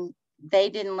doing,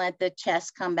 they didn't let the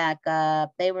chest come back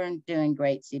up. They weren't doing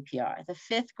great CPR. The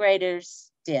 5th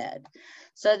graders did.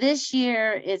 So this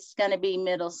year it's going to be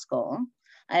middle school.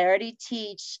 I already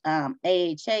teach AHA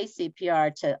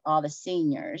CPR to all the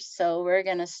seniors. So we're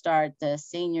going to start the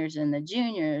seniors and the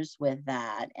juniors with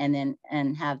that, and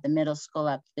then have the middle school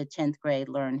up to the 10th grade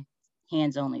learn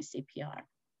hands-only CPR.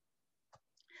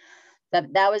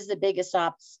 That was the biggest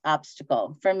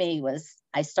obstacle for me, was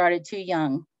I started too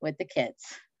young with the kids.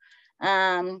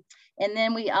 And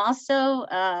then we also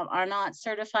are not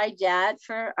certified yet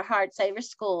for a Heart Saver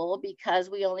school because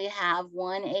we only have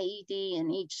one AED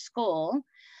in each school.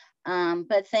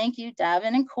 But thank you,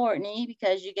 Davin and Courtney,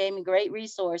 because you gave me great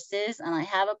resources, and I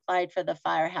have applied for the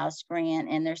Firehouse grant,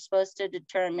 and they're supposed to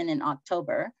determine in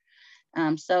October.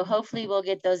 So hopefully we'll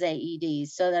get those AEDs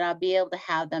so that I'll be able to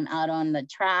have them out on the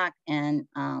track. And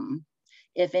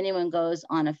if anyone goes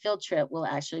on a field trip, we'll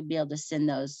actually be able to send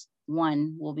those.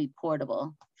 One will be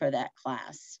portable for that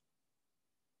class.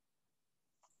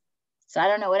 So I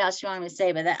don't know what else you want me to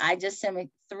say, but I just am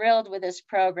thrilled with this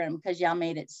program because y'all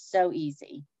made it so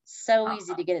easy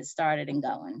to get it started and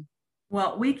going.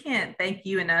 Well, we can't thank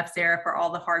you enough, Sarah, for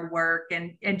all the hard work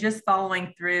and just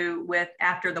following through with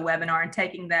after the webinar and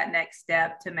taking that next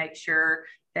step to make sure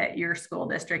that your school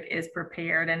district is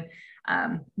prepared. And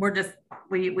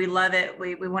we love it.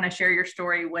 We want to share your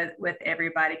story with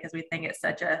everybody because we think it's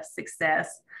such a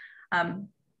success.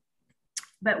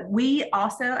 But we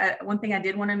also, one thing I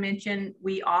did want to mention,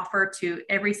 we offer to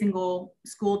every single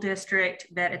school district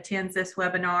that attends this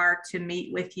webinar to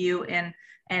meet with you and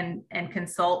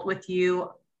consult with you.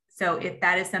 So if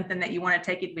that is something that you want to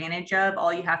take advantage of,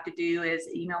 all you have to do is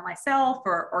email myself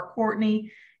or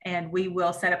Courtney, and we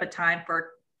will set up a time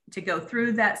to go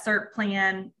through that CERP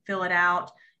plan, fill it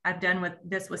out. I've done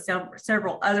this with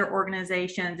several other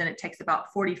organizations, and it takes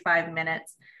about 45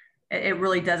 minutes. It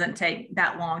really doesn't take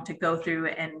that long to go through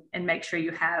and make sure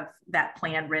you have that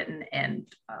plan written and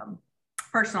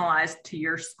personalized to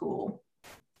your school.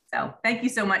 So thank you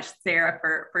so much, Sarah,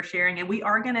 for sharing. And we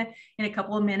are going to, in a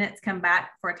couple of minutes, come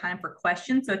back for a time for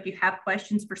questions. So if you have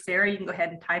questions for Sarah, you can go ahead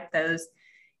and type those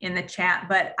in the chat.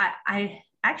 But I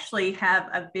actually have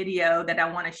a video that I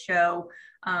want to show,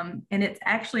 and it's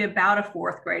actually about a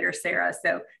fourth grader, Sarah.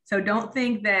 So don't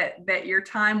think that your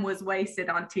time was wasted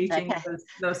on teaching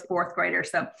those fourth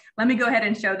graders. So let me go ahead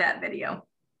and show that video.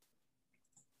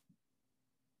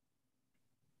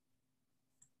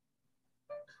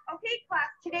 Okay, class,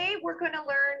 today we're going to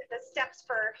learn the steps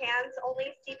for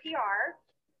hands-only CPR.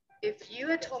 If you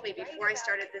had told me before I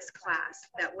started this class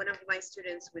that one of my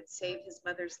students would save his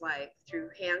mother's life through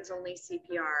hands-only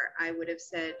CPR, I would have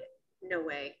said, no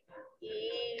way. What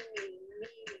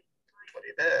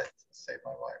he did to save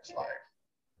my wife's life.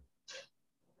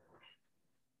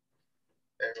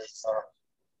 There was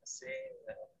a scene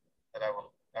that I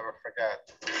will never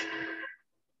forget.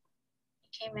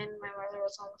 Came in, my mother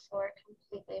was on the floor,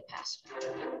 completely passed out.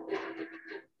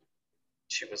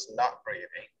 She was not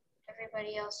breathing.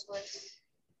 Everybody else was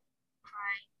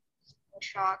crying, in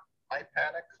shock. My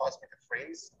panic caused me to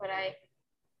freeze. But I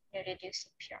knew to do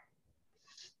CPR.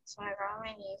 So I got on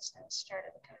my knees and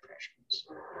started the compressions.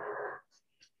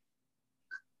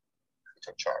 He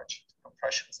took charge. The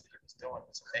compressions that he was doing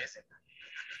was amazing.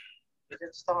 He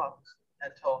didn't stop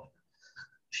until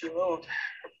she moved.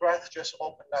 Her breath just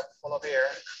opened up full of air.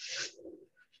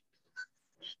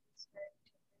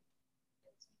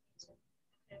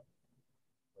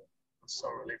 I'm so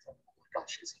relieved. Oh my God,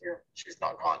 she's here. She's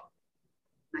not gone.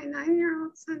 My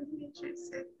 9-year-old son, Dimitri,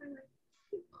 saved my life.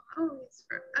 He will always,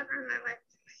 forever in my life,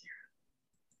 be my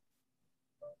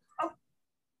hero.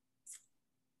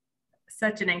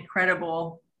 Such an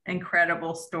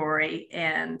incredible story,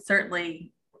 and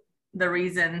certainly the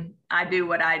reason I do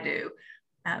what I do.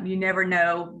 You never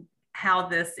know how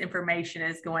this information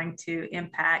is going to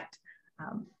impact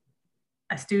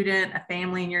a student, a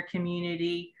family in your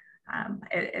community.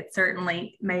 It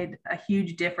certainly made a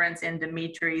huge difference in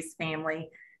Dimitri's family.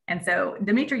 And so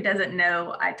Dimitri doesn't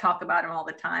know I talk about him all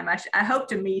the time. I hope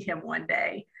to meet him one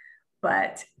day.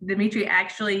 But Dimitri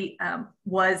actually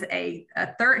was he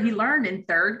learned in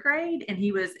 3rd grade, and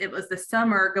it was the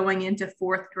summer going into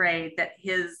 4th grade that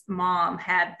his mom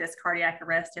had this cardiac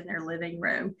arrest in their living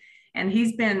room. And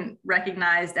he's been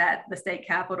recognized at the state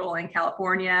capitol in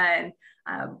California, and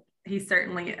he's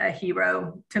certainly a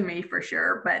hero to me for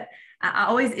sure. But I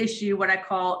always issue what I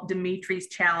call Dimitri's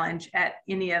challenge at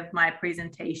any of my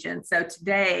presentations. So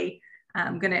today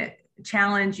I'm going to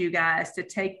challenge you guys to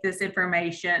take this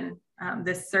information,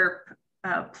 this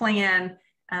CERP plan,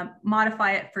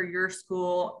 modify it for your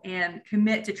school, and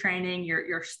commit to training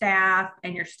your staff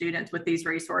and your students with these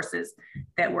resources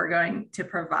that we're going to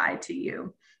provide to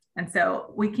you. And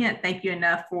so we can't thank you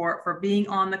enough for being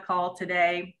on the call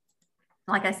today.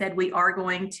 Like I said, we are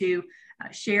going to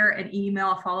share an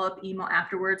email, a follow-up email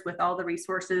afterwards with all the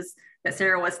resources that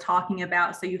Sarah was talking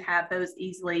about, so you have those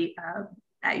easily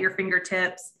at your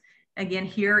fingertips. Again,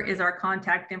 here is our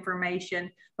contact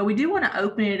information, but we do want to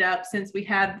open it up, since we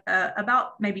have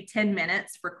about maybe 10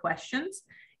 minutes for questions,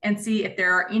 and see if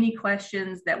there are any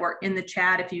questions that were in the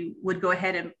chat. If you would go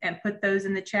ahead and put those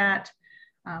in the chat,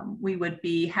 we would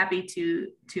be happy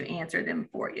to answer them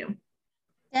for you.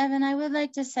 Devin, I would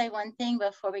like to say one thing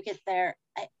before we get there.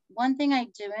 One thing I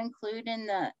do include in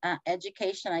the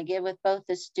education I give with both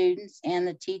the students and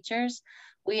the teachers,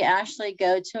 we actually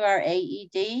go to our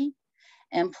AED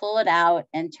and pull it out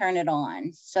and turn it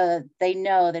on, so that they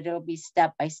know that it'll be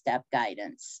step-by-step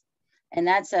guidance. And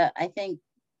that's I think,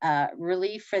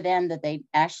 relief for them, that they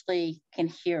actually can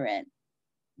hear it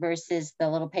versus the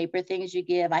little paper things you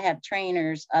give. I have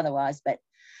trainers otherwise, but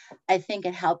I think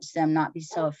it helps them not be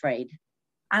so afraid.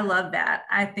 I love that.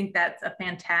 I think that's a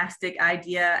fantastic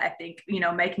idea. I think,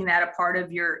 making that a part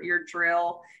of your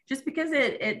drill, just because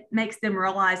it makes them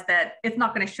realize that it's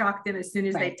not going to shock them as soon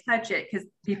as they touch it, because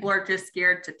people are just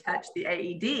scared to touch the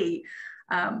AED.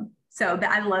 So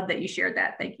I love that you shared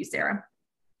that. Thank you, Sarah.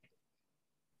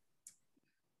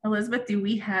 Elizabeth, do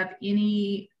we have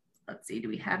any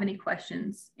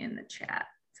questions in the chat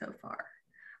so far?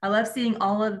 I love seeing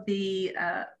all of the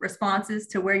responses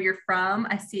to where you're from.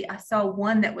 I saw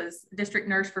one that was district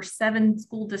nurse for 7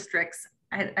 school districts.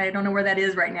 I don't know where that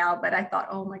is right now, but I thought,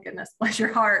 oh my goodness, bless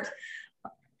your heart.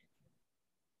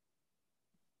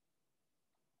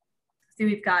 See,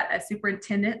 we've got a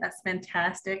superintendent. That's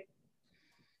fantastic.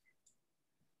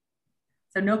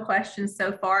 So no questions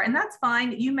so far, and that's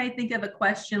fine. You may think of a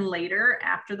question later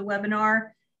after the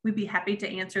webinar. We'd be happy to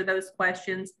answer those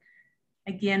questions.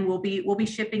 Again, we'll be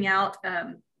shipping out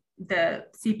the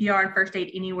CPR and First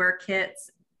Aid Anywhere kits.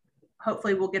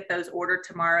 Hopefully we'll get those ordered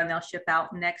tomorrow and they'll ship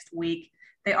out next week.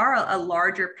 They are a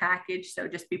larger package, so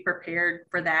just be prepared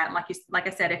for that. Like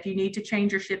I said, if you need to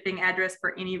change your shipping address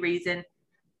for any reason,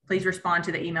 please respond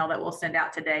to the email that we'll send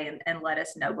out today and let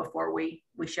us know before we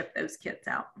ship those kits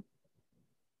out.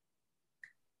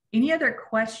 Any other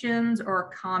questions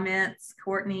or comments,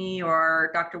 Courtney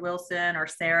or Dr. Wilson or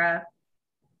Sarah?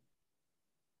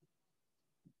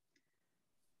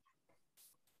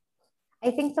 I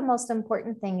think the most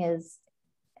important thing is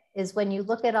when you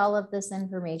look at all of this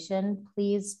information,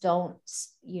 please don't,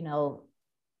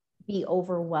 be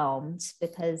overwhelmed,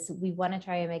 because we want to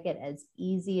try and make it as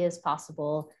easy as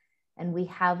possible. And we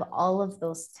have all of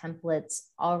those templates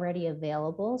already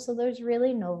available. So there's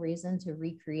really no reason to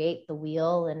recreate the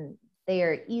wheel, and they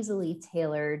are easily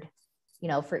tailored,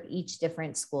 for each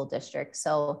different school district.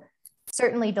 So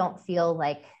certainly don't feel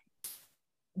like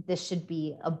this should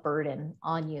be a burden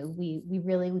on you. We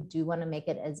really do want to make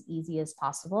it as easy as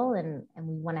possible, and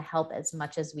we want to help as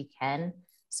much as we can.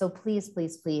 So please,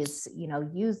 please, please,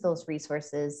 use those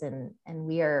resources, and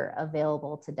we are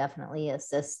available to definitely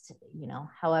assist,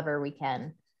 however we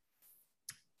can.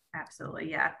 Absolutely.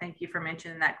 Yeah. Thank you for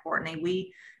mentioning that, Courtney.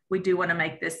 We do want to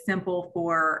make this simple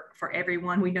for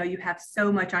everyone. We know you have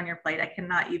so much on your plate. I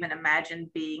cannot even imagine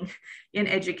being in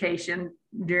education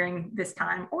during this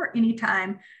time or any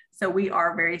time. So we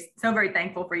are very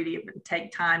thankful for you to even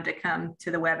take time to come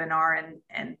to the webinar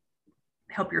and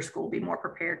help your school be more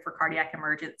prepared for cardiac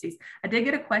emergencies. I did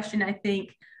get a question, I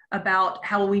think, about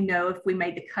how will we know if we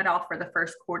made the cutoff for the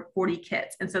first 40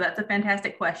 kits. And so that's a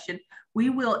fantastic question. We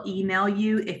will email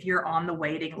you if you're on the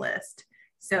waiting list.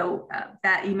 So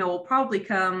that email will probably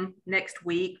come next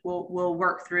week. We'll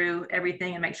work through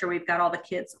everything and make sure we've got all the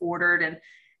kits ordered. And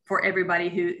for everybody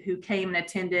who came and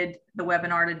attended the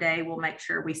webinar today, we'll make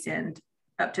sure we send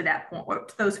up to that point,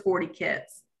 those 40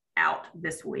 kits out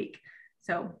this week.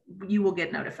 So you will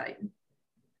get notified.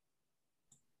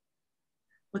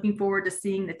 Looking forward to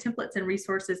seeing the templates and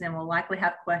resources, and we'll likely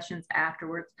have questions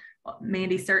afterwards. Well,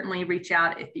 Mandy, certainly reach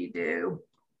out if you do.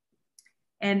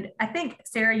 And I think,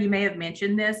 Sarah, you may have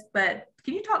mentioned this, but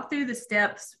can you talk through the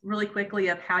steps really quickly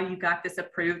of how you got this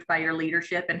approved by your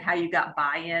leadership and how you got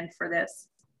buy-in for this?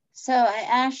 So I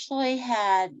actually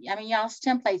had, y'all's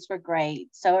templates were great.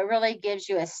 So it really gives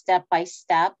you a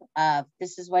step-by-step of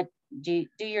this is what, do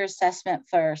your assessment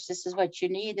first. This is what you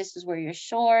need. This is where you're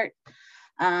short.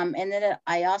 And then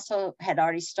I also had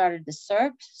already started the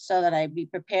CERP so that I'd be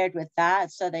prepared with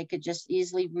that, so they could just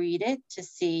easily read it to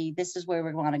see this is where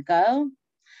we want to go.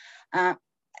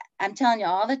 I'm telling you,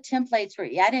 all the templates were,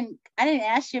 I didn't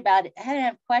ask you about it. I didn't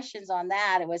have questions on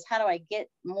that. It was, how do I get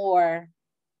more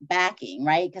backing,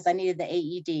 right? Because I needed the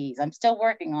AEDs. I'm still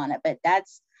working on it, but that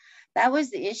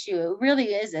was the issue. It really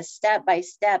is a step by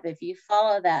step. If you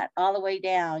follow that all the way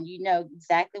down, you know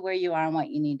exactly where you are and what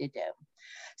you need to do.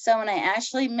 So when I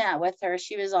actually met with her,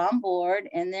 she was on board,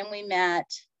 and then we met,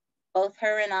 both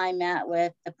her and I met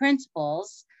with the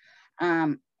principals,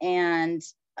 and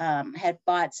had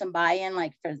bought some buy-in,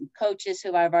 like for coaches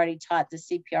who I've already taught the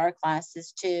CPR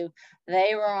classes to.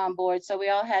 They were on board. So we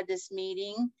all had this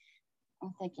meeting.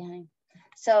 Oh, thank you.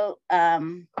 So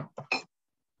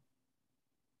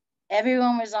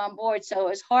everyone was on board. So it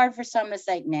was hard for some to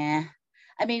say, nah.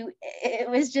 I mean, it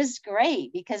was just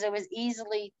great because it was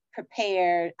easily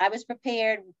prepared. I was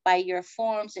prepared by your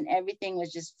forms, and everything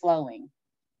was just flowing.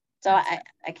 So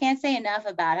I can't say enough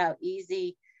about how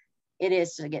easy it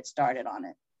is to get started on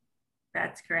it.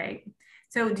 That's great.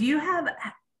 So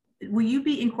will you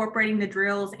be incorporating the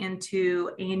drills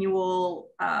into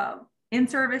annual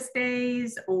in-service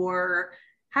days, or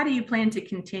how do you plan to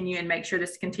continue and make sure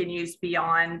this continues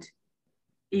beyond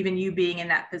even you being in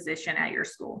that position at your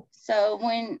school? So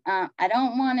when I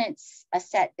don't want it a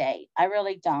set date. I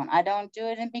really don't. I don't do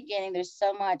it in the beginning. There's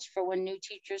so much for when new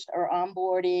teachers are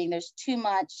onboarding. There's too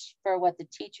much for what the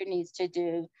teacher needs to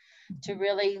do to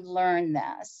really learn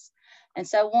this. And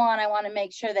so one, I want to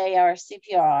make sure they are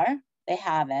CPR, they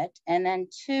have it. And then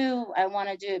two, I want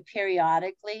to do it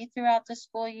periodically throughout the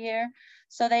school year.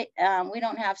 So we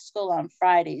don't have school on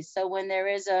Fridays. So when there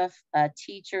is a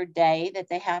teacher day that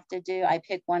they have to do, I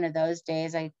pick one of those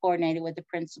days. I coordinate it with the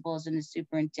principals and the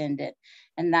superintendent,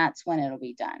 and that's when it'll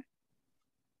be done.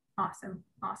 Awesome,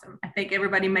 awesome. I think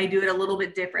everybody may do it a little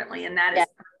bit differently, and that is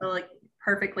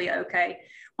perfectly okay.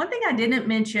 One thing I didn't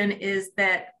mention is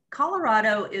that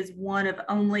Colorado is one of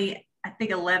only, I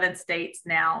think, 11 states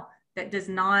now that does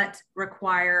not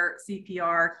require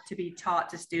CPR to be taught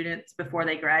to students before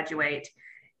they graduate.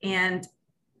 And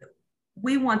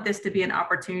we want this to be an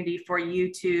opportunity for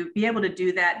you to be able to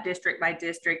do that district by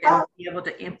district and be able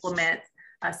to implement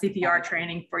CPR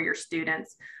training for your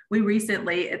students. We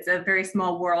recently, it's a very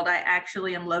small world, I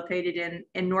actually am located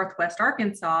in Northwest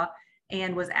Arkansas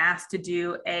and was asked to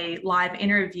do a live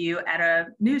interview at a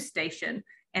news station.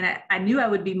 And I knew I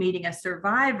would be meeting a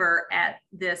survivor at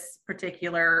this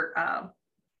particular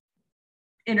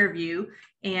interview.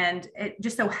 And it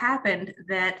just so happened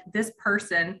that this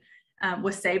person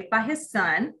was saved by his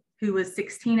son, who was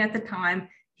 16 at the time.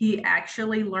 He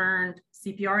actually learned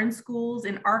CPR in schools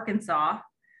in Arkansas,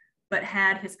 but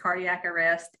had his cardiac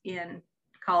arrest in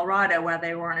Colorado while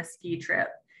they were on a ski trip.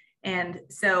 And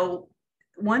so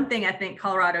one thing I think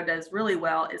Colorado does really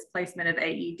well is placement of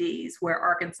AEDs, where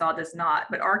Arkansas does not.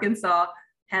 But Arkansas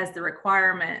has the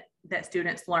requirement that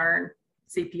students learn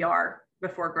CPR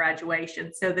before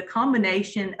graduation. So the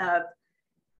combination of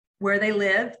where they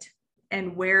lived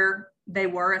and where they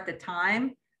were at the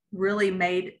time really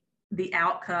made the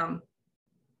outcome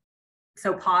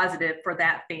so positive for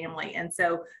that family. And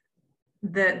so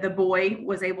the boy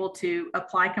was able to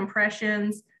apply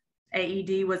compressions,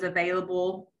 AED was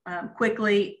available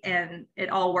quickly, and it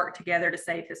all worked together to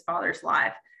save his father's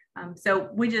life. So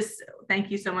we just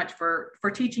thank you so much for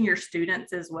teaching your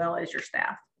students as well as your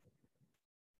staff.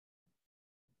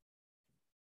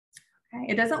 Okay,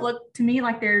 it doesn't look to me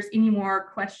like there's any more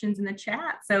questions in the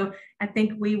chat. So I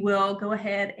think we will go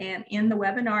ahead and end the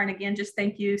webinar. And again, just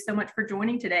thank you so much for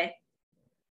joining today.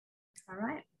 All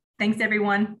right, thanks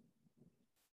everyone.